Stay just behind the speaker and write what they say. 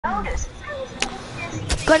Gonna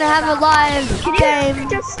have a live game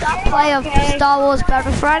play of Star Wars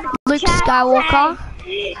Battlefront. Luke Skywalker.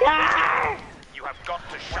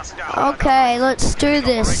 Okay, let's do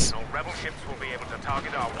this.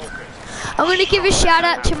 I'm gonna give a shout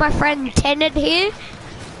out to my friend Tenet here.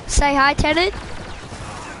 Say hi, Tenet.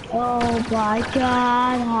 Oh my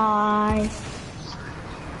God, hi.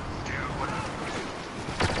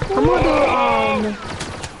 I'm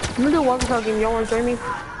gonna do walkie-talkie game. Y'all wanna join me?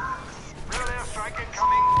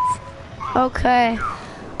 Okay.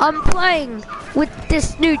 I'm playing with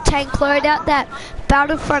this new tank loadout that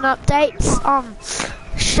Battlefront updates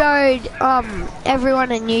showed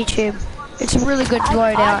everyone on YouTube. It's a really good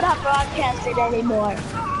loadout. I'm not broadcasting anymore.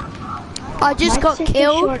 I just got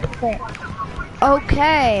killed.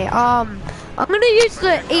 Okay, I'm gonna use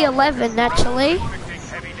the E11 actually.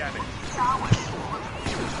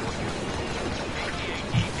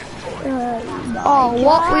 Oh,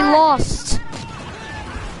 what? We lost.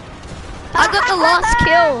 I got the last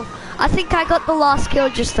kill. I think I got the last kill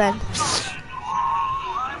just then.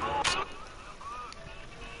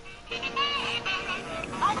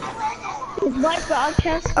 Is my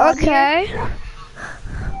broadcast Okay.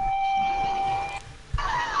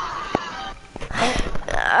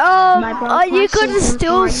 Are you gonna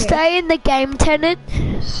still stay in the game, Tenet?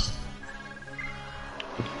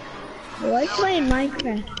 I like playing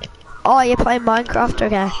Minecraft. Oh, you're playing Minecraft,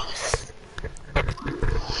 okay.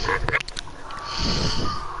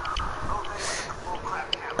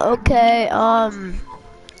 Okay, I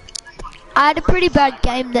had a pretty bad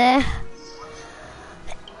game there.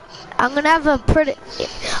 I might have a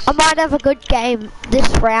good game this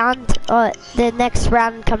round, the next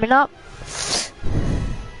round coming up.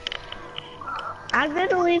 I'm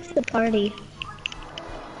gonna leave the party.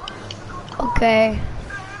 Okay.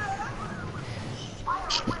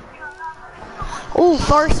 Oh,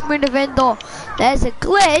 Forest Moon Vendor. There's a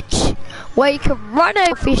glitch where you can run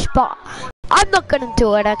a fish, but I'm not gonna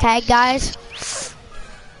do it, okay, guys?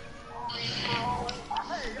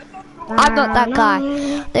 I'm not that guy.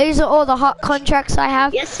 These are all the hot contracts I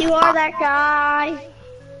have. Yes, you are that guy.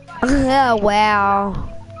 Oh, wow.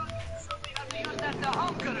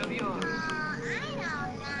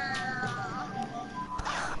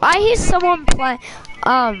 I hear someone play,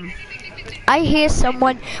 I hear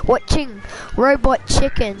someone watching Robot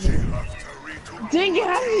Chicken. Dang it,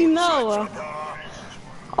 how do you know?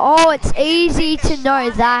 Oh, it's easy to know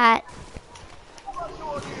that.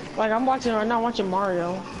 Like, I'm not watching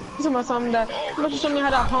Mario. He's talking about something that, I'm about to show me how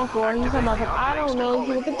to honk or he's talking about something, I don't know.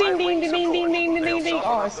 He's like, ding, ding, ding, ding, ding, ding, ding, ding.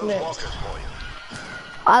 Oh, it's lit.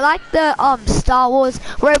 I like the, Star Wars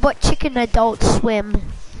Robot Chicken Adult Swim.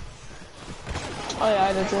 Oh yeah,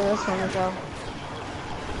 I did too. That's fun as well.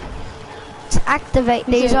 To activate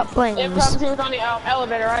these uplinks. He was on the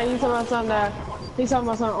elevator, right? He's talking about something that, what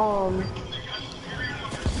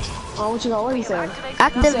he said?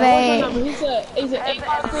 Activate. He said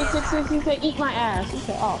 85366, he said eat my ass. He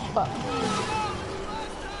said, oh fuck.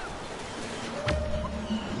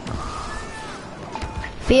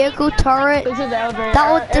 Vehicle turret.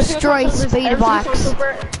 That would destroy speed bikes.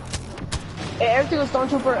 Everything was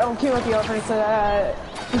Stormtrooper came with the elephant, so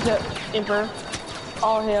he's the Emperor.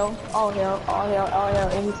 All hail, all hail, all hail, all hail,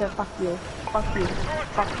 and he said fuck you, fuck you,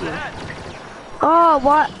 fuck you. Oh,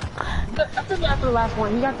 what? After the last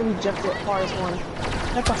one, he got the rejected hardest one.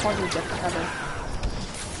 That's the hardest rejected ever.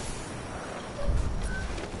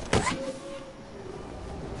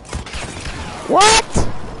 What?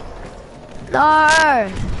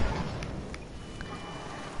 No.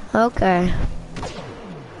 Okay.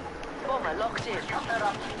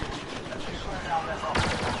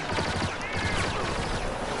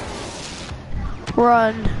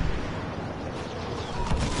 Run.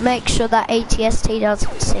 Make sure that ATST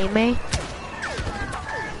doesn't see me.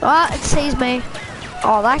 Oh, it sees me.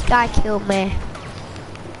 Oh, that guy killed me.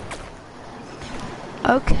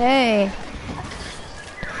 Okay.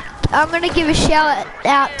 I'm gonna give a shout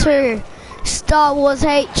out to Star Wars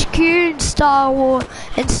HQ and Star Wars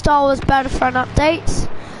Battlefront updates.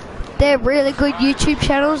 They're really good YouTube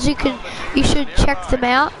channels. You should check them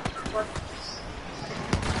out.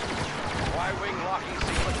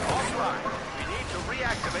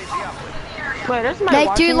 Wait, they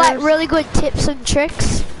do like really good tips and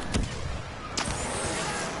tricks.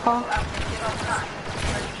 Huh?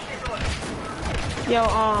 Yo,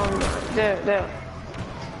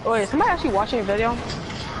 wait, is somebody actually watching a video?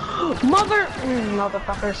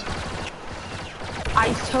 Motherfuckers.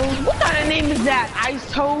 Ice Toad? What kind of name is that? Ice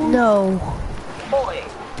Toad? No. Boy.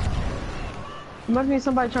 Must be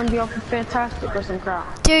somebody trying to be off Fantastic or some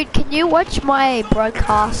crap. Dude, can you watch my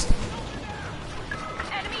broadcast?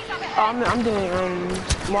 I'm doing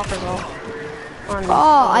Walker's Hall.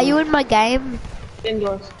 Oh, are you in my game?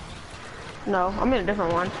 Indoors. No, I'm in a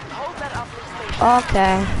different one. Hold that uplink station.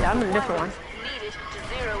 Okay. Yeah, I'm in a different one. Needed to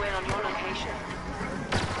zero in on your location.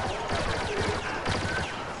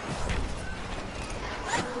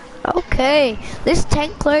 Okay, this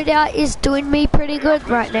tank loadout is doing me pretty good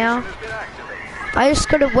right now. I just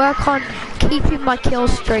gotta work on keeping my kill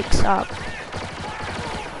streaks up.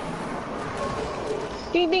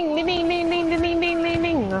 Ding ding ding ding ding ding ding ding ding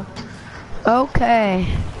ding. Okay.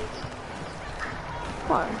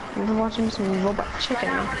 What? I'm watching some robot chicken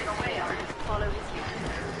now. Follow his lead.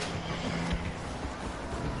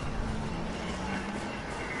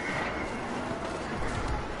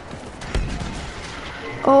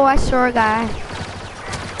 Oh, I saw a guy.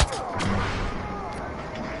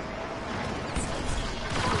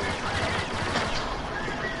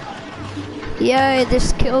 Yo,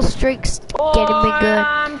 this kill streak's getting me good.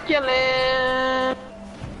 I'm killing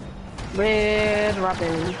Red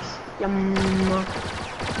Robins. Yum.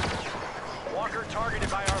 Walker targeted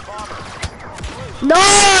by our bomber.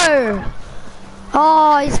 No!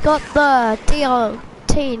 Oh, he's got the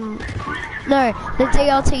DLT. No, the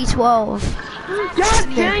DLT-12.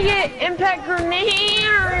 God dang it! Impact grenade!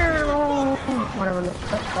 Whatever.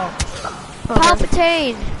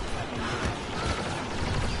 Palpatine!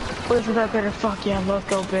 Wait for that better. Fuck yeah, let's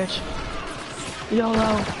go, bitch.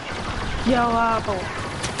 YOLO. YOLO.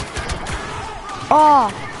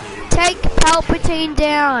 Oh, take Palpatine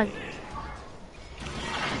down.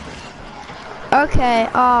 Okay,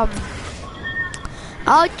 I'll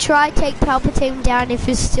try take Palpatine down if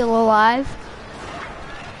he's still alive.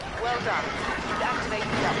 Well done. You've activated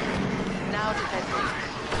the uplink. Now defend it.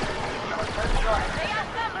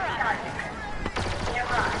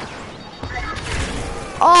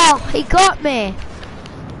 Oh, he got me.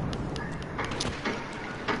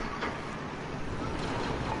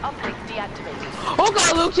 Uplink deactivated. Oh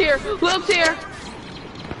god, Luke's here! Luke's here!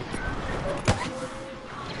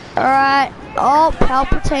 Alright, oh,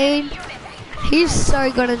 Palpatine. He's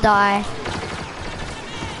so gonna die.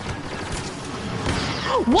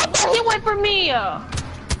 What the hell? He went for me! Oh,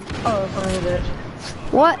 funny bitch.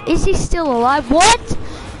 What? Is he still alive? What?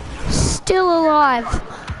 Still alive.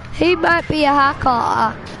 He might be a hacker.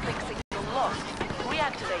 Uplink signal lost.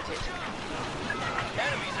 Reactivated.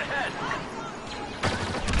 Enemies ahead.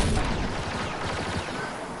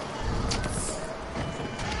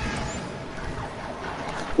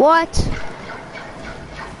 What?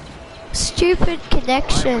 Stupid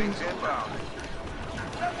connection. Inbound.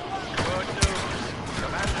 Good news.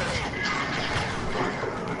 Commander.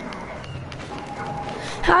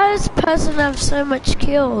 How does this person have so much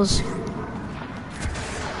kills? The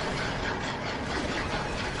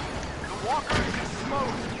Walker is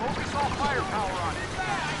exposed. Focus all firepower on it.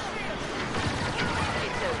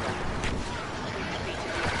 It's over. We've defeated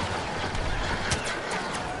the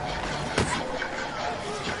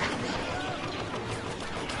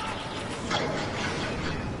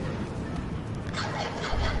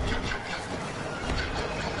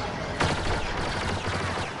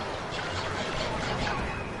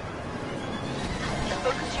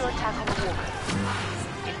Focus your attack on the Walker.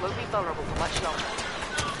 It won't be vulnerable for much longer.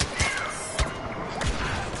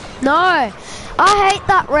 No, I hate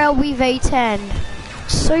that Railway V10.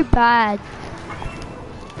 So bad.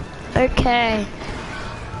 Okay.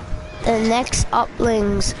 The next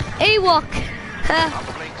uplings. Ewok! Huh.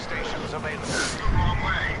 Uplink stations available.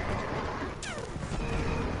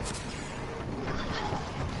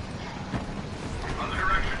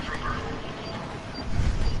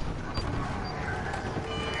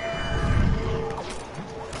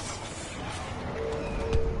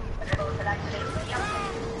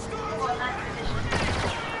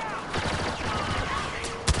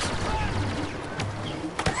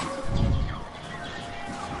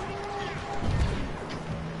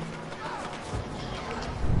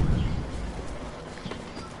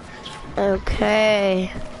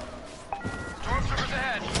 Okay. Stormtroopers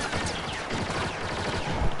ahead.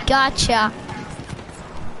 Gotcha.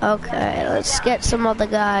 Okay, let's get some other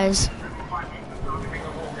guys.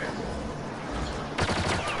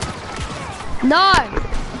 No!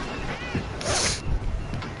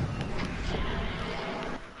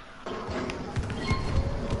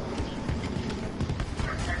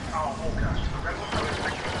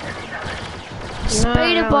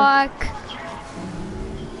 Speeder bike.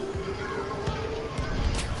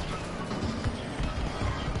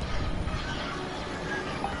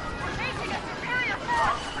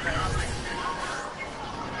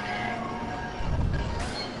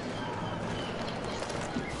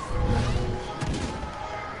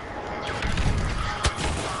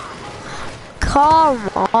 Come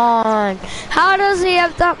on. How does he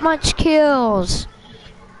have that much kills?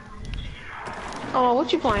 Oh,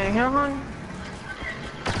 what you playing, Hellhound?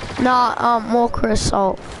 Nah, Walker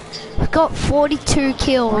Assault. We've got 42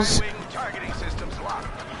 kills. Wing targeting systems locked.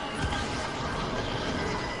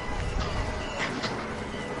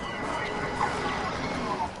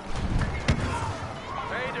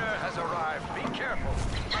 Vader has arrived. Be careful.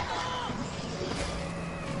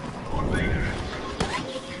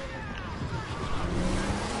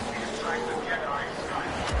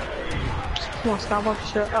 Come on, Skywalker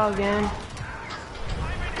shit again.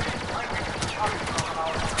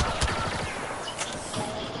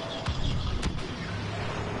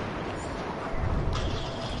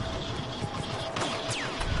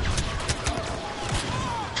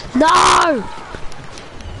 No!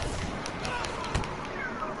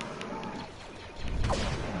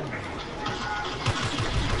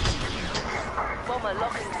 Bomber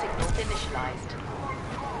locking signals initialized.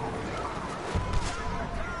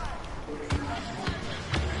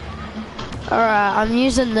 Alright, I'm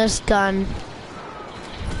using this gun.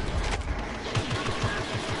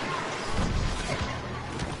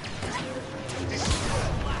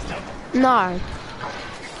 No.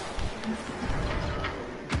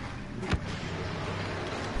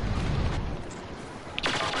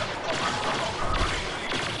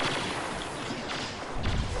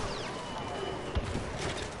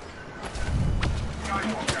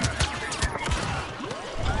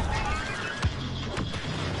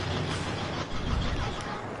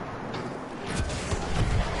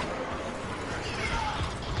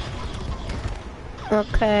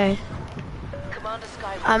 Okay. Commander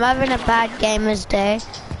Skywalker. I'm having a bad gamer's day.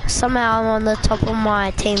 Somehow I'm on the top of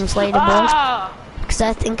my team's leaderboard. Ah! Because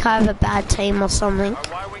I think I have a bad team or something. Our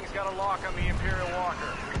Y-Wing's got a lock on the Imperial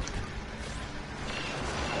Walker.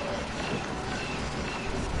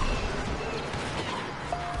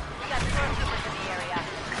 We got stormtroopers in the area.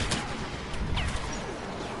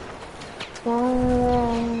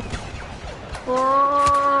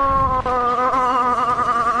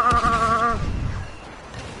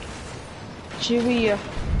 Chewie,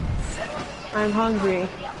 I'm hungry.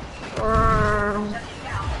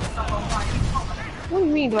 What do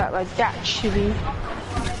you mean like that, Chewie?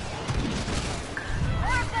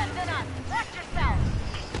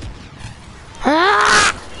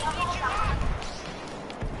 Ah!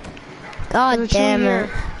 God There's a damn Chewie it. here.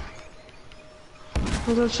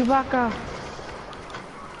 There's a Chewbacca.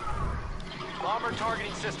 Bomber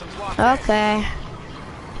targeting systems locked. Okay.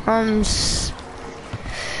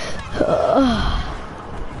 The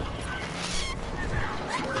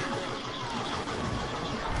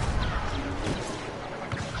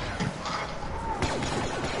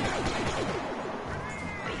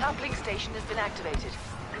uplink station has been activated.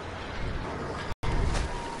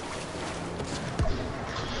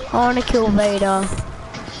 I wanna kill Vader.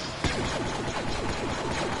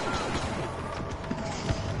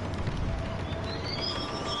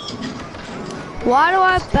 Why do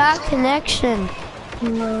I have bad connection?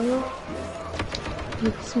 Hello,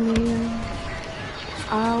 it's me.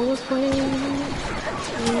 I was waiting.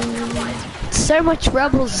 So much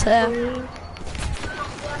rebels there.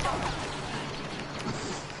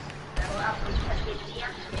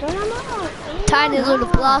 Tiny little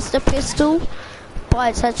blaster pistol, but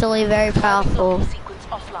it's actually very powerful. Sequence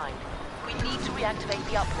offline. We need to reactivate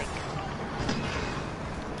the uplink.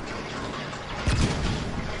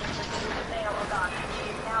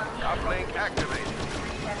 Uplink activated.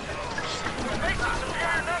 Making some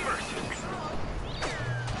air numbers.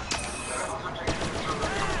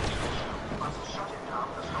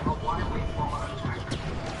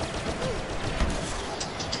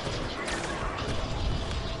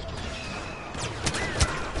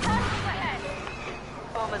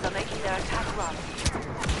 Bombers are making their attack run.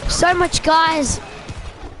 So much guys.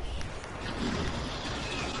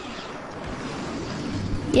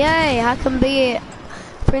 Yay, I can be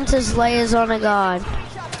Princess Leia's honor guard. The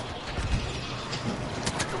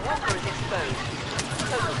walker is exposed.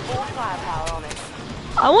 Focus all firepower on it.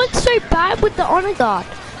 I want so bad with the honor guard.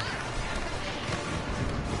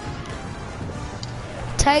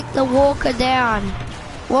 Take the walker down.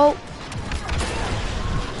 Well,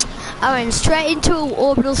 I went straight into an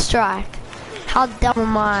orbital strike. How dumb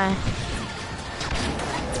am I?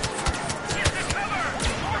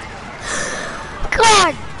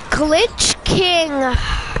 God, Glitch King. The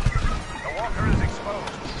Walker is exposed.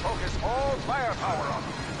 Focus all firepower on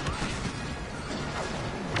him.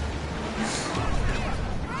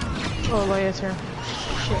 Oh, Leia's here.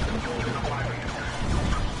 Shit.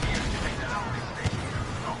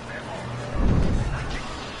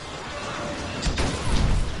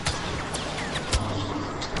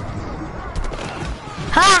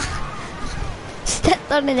 Ha!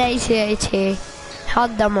 Stepped on an ACAT. How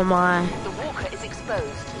dumb am I? The walker is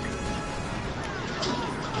exposed.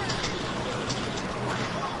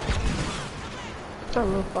 Oh,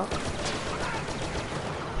 little fuck.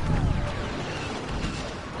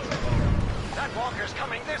 That walker's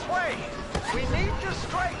coming this way. We need to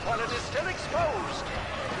strike while it is still exposed.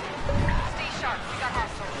 Stay sharp. We got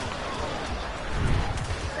hostiles.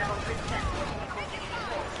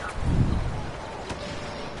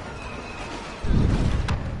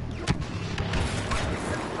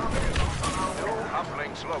 New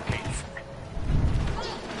uplinks located.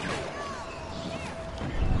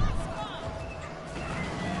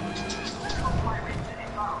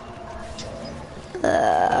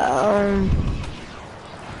 Um,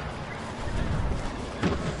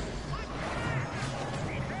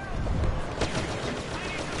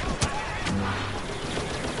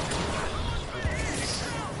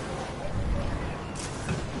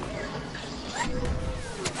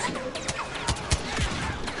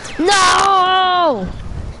 no!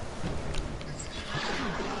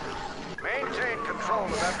 Maintain control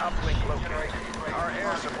of that uplink location. Our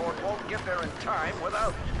air support won't get there in time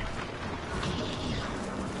without.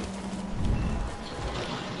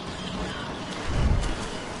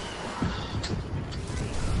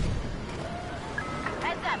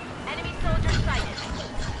 Heads up. Enemy soldier sighted.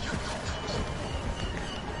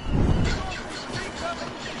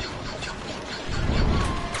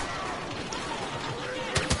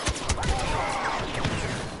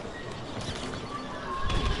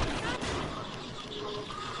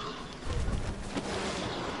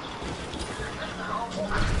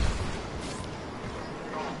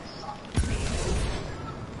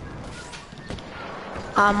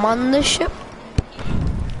 I'm on the ship.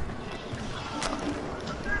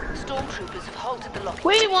 Stormtroopers have halted the lock.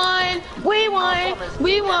 We won! We won!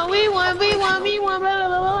 We won! We won! We won! We won! Blah,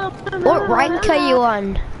 blah, blah, blah, What rank are you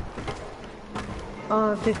on?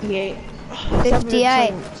 58.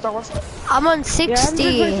 58. Star Wars. I'm on Yeah,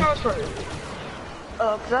 60.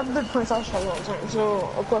 Cause I've been playing Star Wars for a long time, so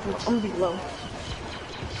of course I'm gonna be low.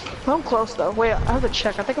 I'm close though. Wait, I have to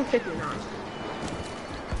check. I think I'm 59.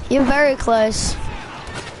 You're very close.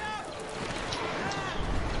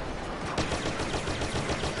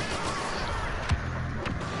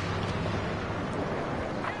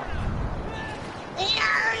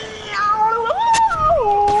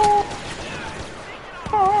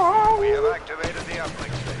 We have activated the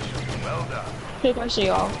uplink station. Well done. Pay attention,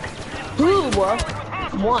 y'all. Who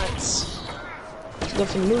once to go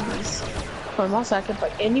to the movies? For my second,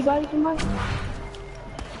 but anybody can buy?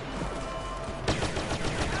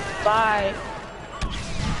 Bye.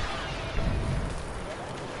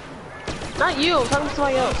 Not you. I'm talking to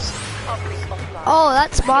somebody else. Oh,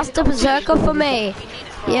 that's Master Berserker for me.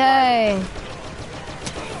 Yay.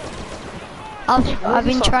 I've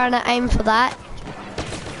been trying to aim for that.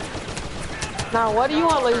 Now, what do you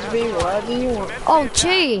want, Laser B? What do you want? Oh,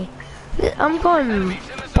 gee. I'm going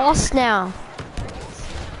boss now.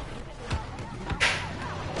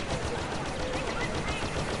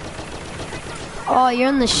 Oh, you're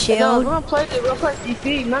in the No, shield. we're gonna play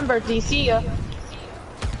DC. Remember, DC,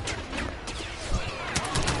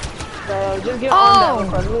 just get on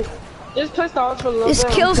that one. Just play Star Wars for a little This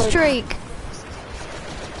bit. kill streak.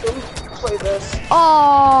 Play this.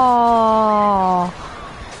 Oh.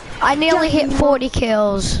 I nearly hit 40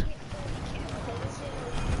 kills.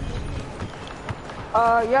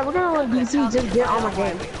 Yeah, we're gonna let DC just get on the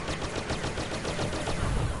game.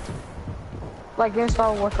 Like in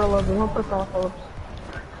Star Wars for a little bit. We'll play Star Wars for a little bit.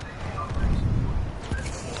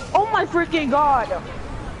 Oh my freaking god!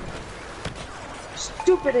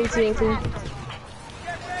 Stupid AT-AT.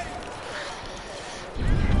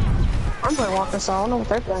 I'm playing Walker, so I don't know what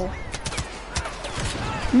they're playing.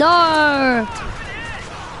 No.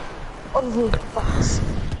 Oh, fucks.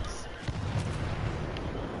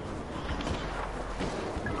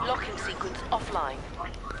 Locking sequence offline.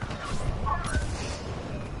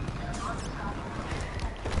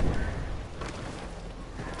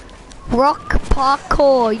 Rock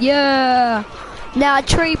parkour, yeah. Now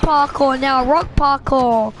tree parkour, now rock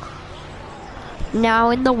parkour. Now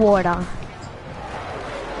in the water.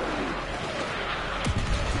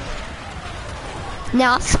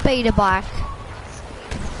 Now speeder bike.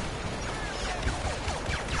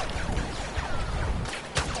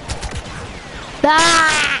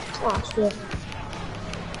 Ah! Oh, shit.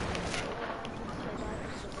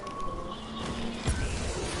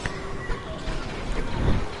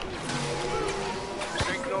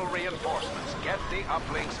 Signal reinforcements. Get the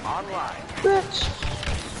uplinks online. Bitch.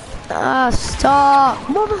 Ah, stop.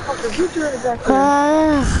 Motherfucker, get your ass back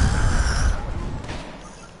here.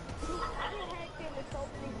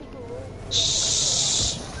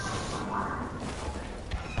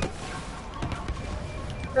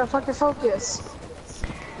 gotta fucking focus.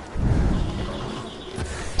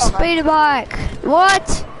 Speeder bike.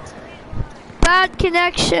 What? Bad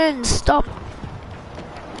connection. Stop.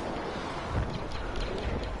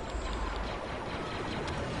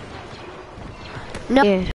 No.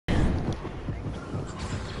 Yeah.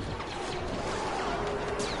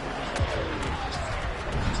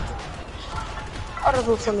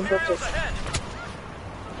 Audible son of a bitches.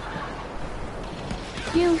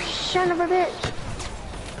 You son of a bitch.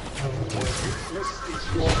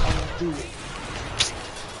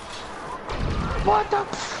 What the?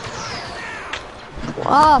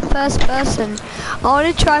 Oh, first person. I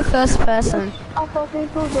want to try first person. I fucking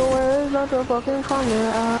put the words not the fucking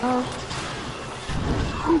camera.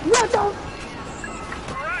 What the?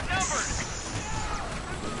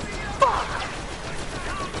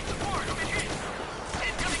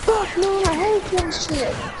 Fuck, man, I hate that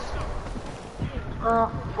shit.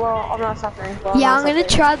 Well, I'm not suffering. Yeah, I'm gonna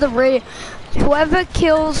try the whoever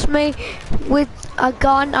kills me with a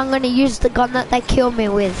gun, I'm gonna use the gun that they kill me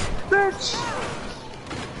with. Bitch!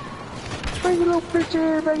 Bring your little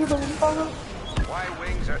picture, bring your little photo.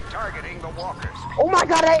 Y-wings are targeting the walkers. Oh my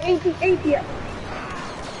god, I ate you!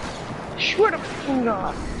 Swear to fucking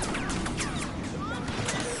god.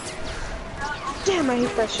 Damn, I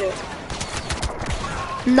hate that shit.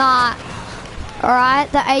 Nah.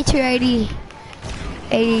 Alright, the A280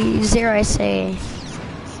 80C.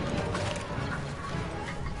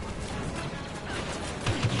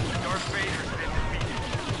 Darth Vader's been defeated.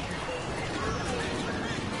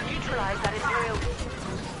 Neutralize that Imperial.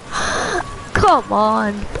 Come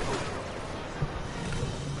on.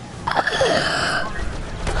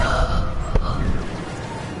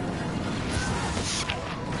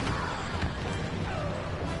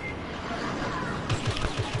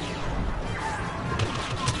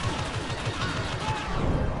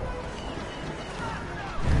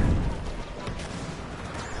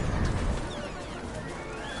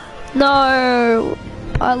 No,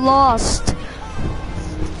 I lost.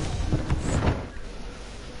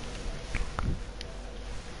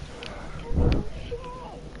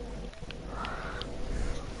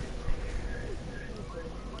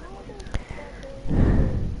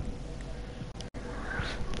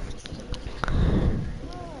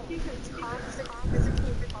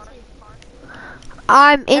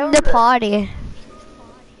 I'm in the party.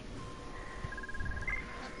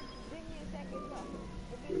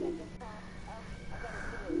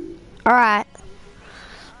 All right.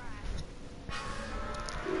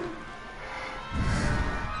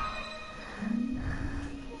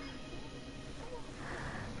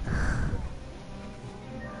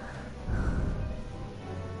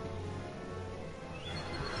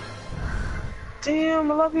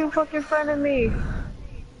 Damn, I love you fucking friend of me.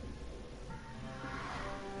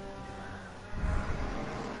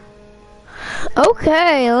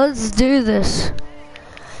 Okay, let's do this.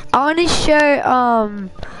 I want to show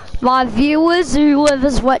my viewers,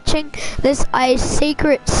 whoever's watching, this a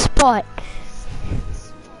secret spot.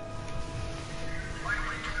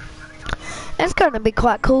 It's gonna be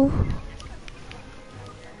quite cool.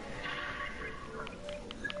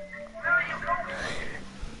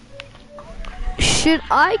 Should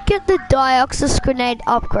I get the Dioxis grenade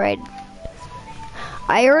upgrade?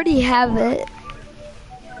 I already have it.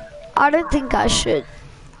 I don't think I should.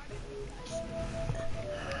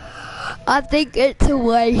 I think it's a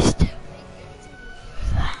waste.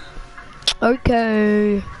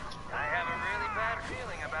 Okay. I have a really bad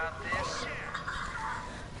feeling about this.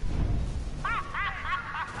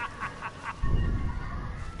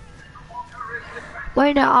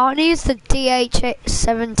 Wait, no, I want to use the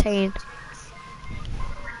DH-17.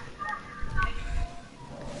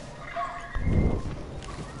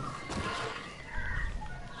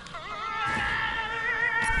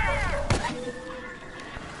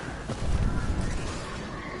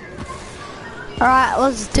 Alright,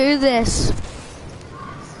 let's do this.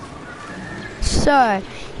 So,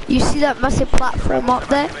 you see that massive platform up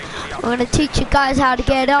there? I'm gonna teach you guys how to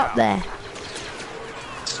get up there.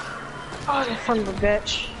 Oh, that son of a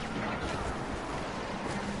bitch.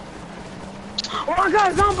 Oh my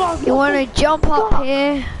god, zombies! You wanna jump up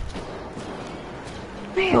here?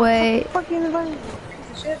 Man, Wait. fucking piece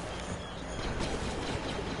of shit.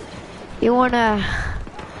 You wanna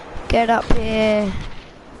get up here?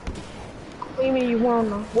 What do you mean you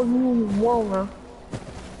wanna? What do you mean you wanna?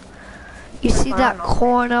 You see that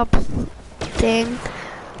corner thing?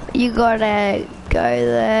 You gotta go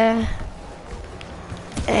there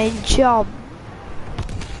and jump.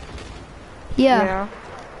 Yeah.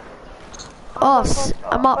 Oh,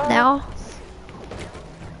 I'm up now.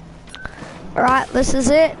 Alright, this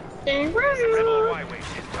is it. Rebel Y-wings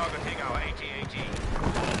in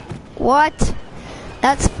What?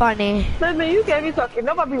 That's funny. Man, you can't be talking.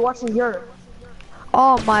 Nobody be watching your.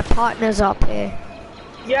 Oh, my partner's up here.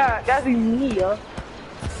 Yeah, that's me, yo.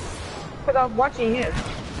 Cause I'm watching him.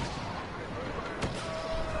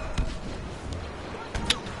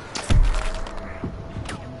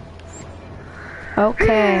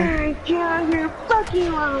 Okay. God, you're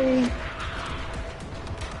fucking lying.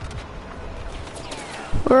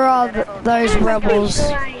 Where are those rebels?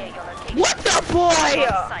 What the boy?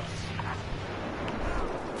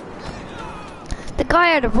 The guy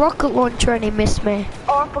had a rocket launcher and he missed me.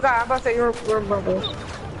 Oh, I forgot. I'm about to say you're rebels.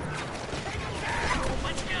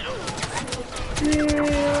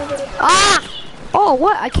 Ah! Oh,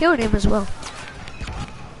 what? I killed him as well.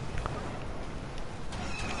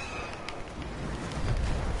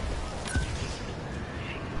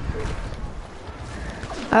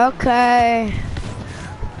 Okay.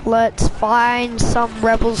 Let's find some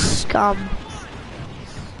rebel scum.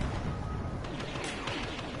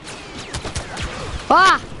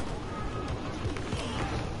 Ah!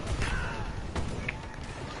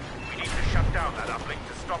 We need to shut down that uplink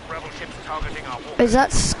to stop rebel ships targeting our walkers. Is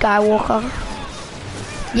that Skywalker?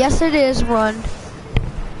 Yes, it is. Run.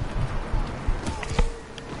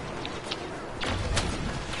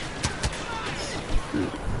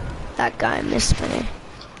 That guy missed me.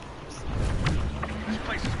 This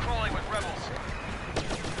place is crawling with rebels.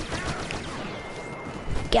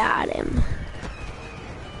 Got him.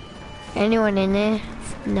 Anyone in there?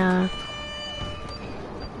 No.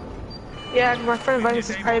 Yeah, my friend invited me to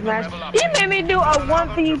this private match. He made me do a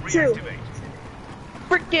 1v2.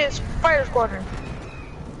 Freaking fire squadron.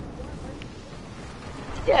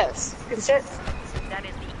 Yes, good shit. That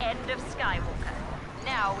is the end of Skywalker.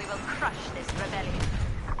 Now we will crush this rebellion.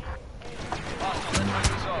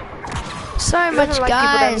 So He much, doesn't like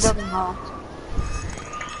guys. people that he doesn't know.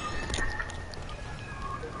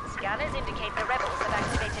 Scanners indicate the rebels have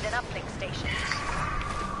activated an uplink station.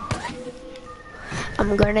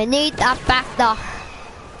 I'm gonna need that back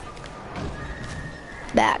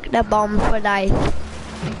the bomb for life.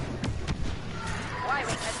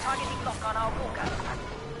 Y-Wing has targeting lock on our walker.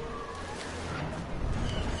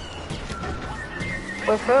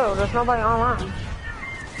 With who? There's nobody online.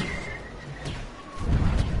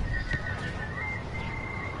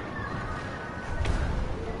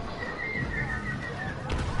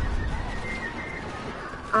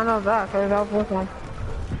 I know that, because I was with him.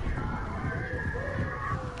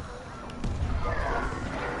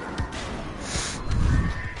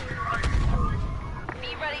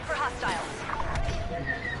 Be ready for hostiles.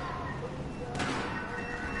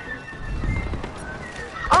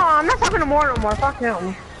 Oh, I'm not talking to Moore no more. Fuck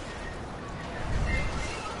him.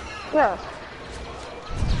 Yes.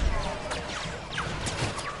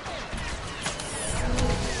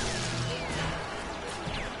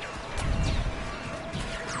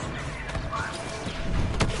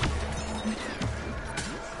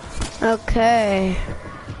 Okay.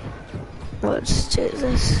 Let's do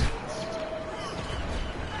this.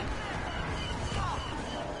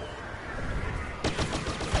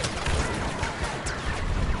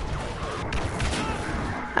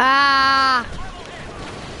 Ah!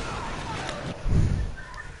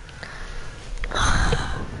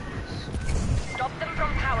 Stop them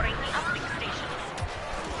from powering the uplink stations.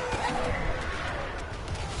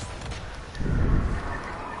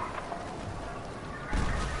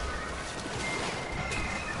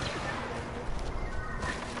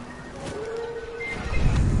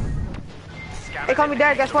 Hey, call me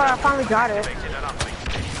Dad. Guess what? I finally got it.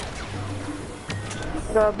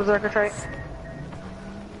 The Berserker trait.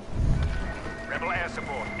 Rebel air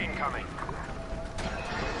support incoming.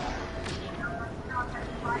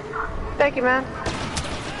 Thank you, man.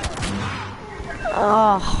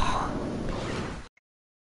 Oh.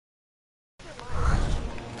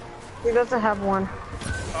 He doesn't have one.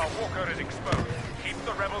 Our walker is exposed. Keep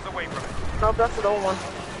the rebels away from it. Nope, that's the old one.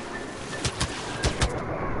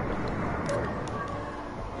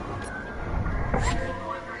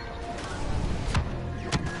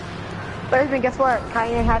 But guess what?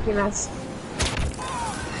 Cayenne happiness.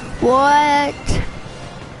 What?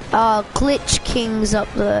 Oh, Glitch King's up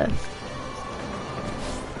there.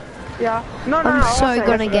 Yeah. No, no, I'm no. so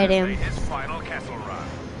gonna get him. His final castle run.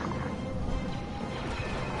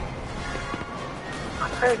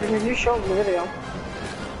 Hey, did you show me the video?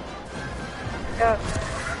 Yeah.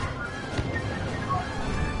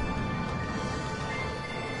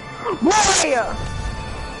 Boy!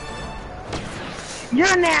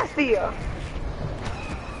 You're nasty!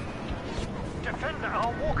 Defend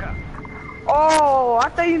our walker. Oh, I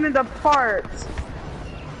thought you meant the parts.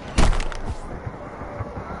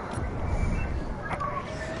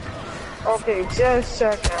 Okay, just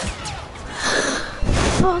checking.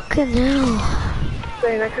 Fucking hell.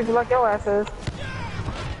 Say next to like your asses.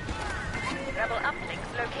 Rebel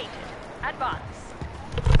uplinks located. Advance.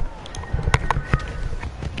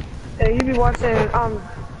 Hey, you be watching,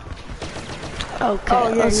 Okay, oh,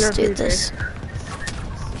 yeah, let's you're do a this.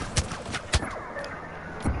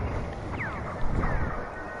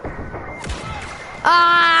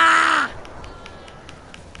 Ah!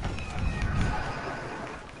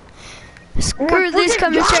 Screw this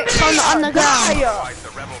coming straight from the underground. Otherwise, the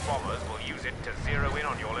rebel bombers will use it to zero in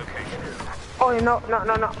on your location. Oh, no, I'm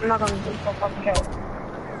not gonna do so fucking kill.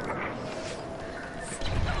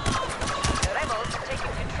 The rebels have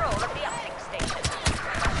taken control of the uplink station.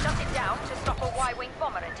 Shut it down to stop a Y-wing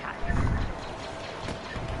bomber attack.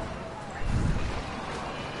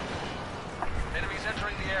 Enemies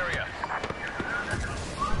entering the area.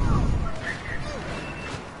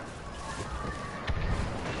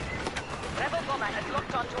 Rebel bomber has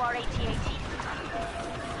locked onto our AT-AT.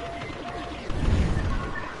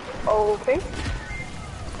 Okay.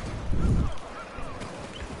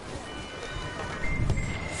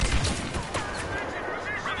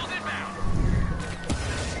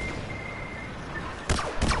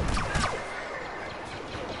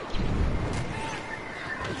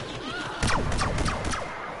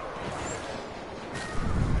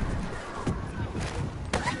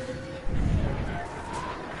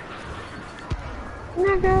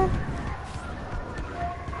 Nigga.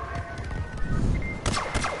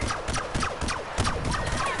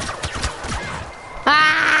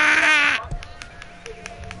 Ah!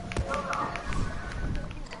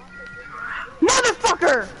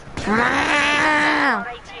 Motherfucker! Ah! Our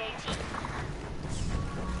AT-AT.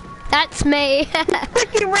 That's me.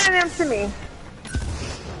 Freaking ran into me.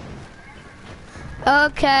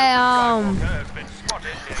 Okay, Has been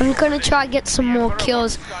spotted. I'm gonna try to get some more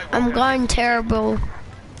kills. I'm going terrible.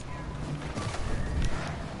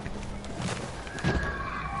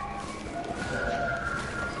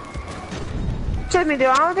 Trust me, dude,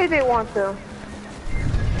 I don't think they want to.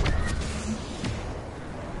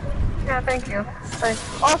 Yeah, thank you.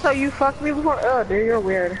 Thanks. Also, you fucked me before. Oh, dude, you're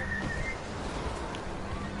weird.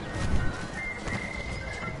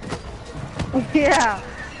 Yeah.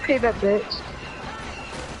 Hey, that bitch.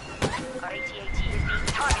 Our AT-AT is being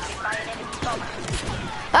targeted by an enemy bomber.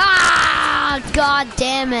 Ah! God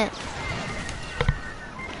damn it.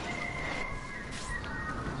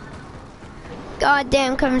 God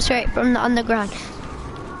damn, coming straight from the underground.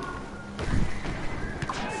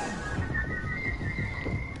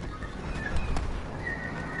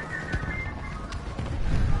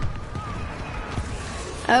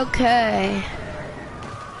 Okay.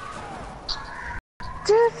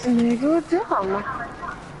 This nigga dumb.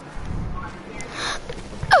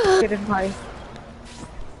 Get advice.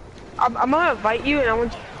 I'm gonna invite you and I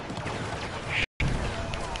want you.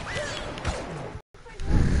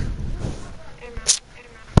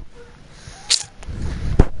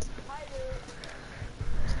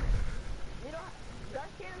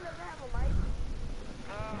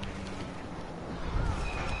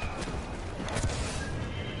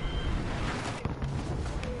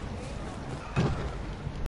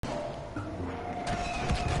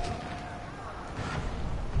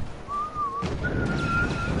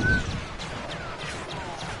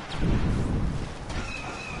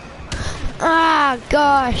 Ah,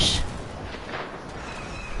 gosh.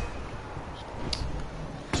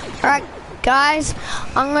 Alright, guys,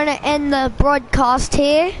 I'm gonna end the broadcast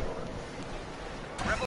here.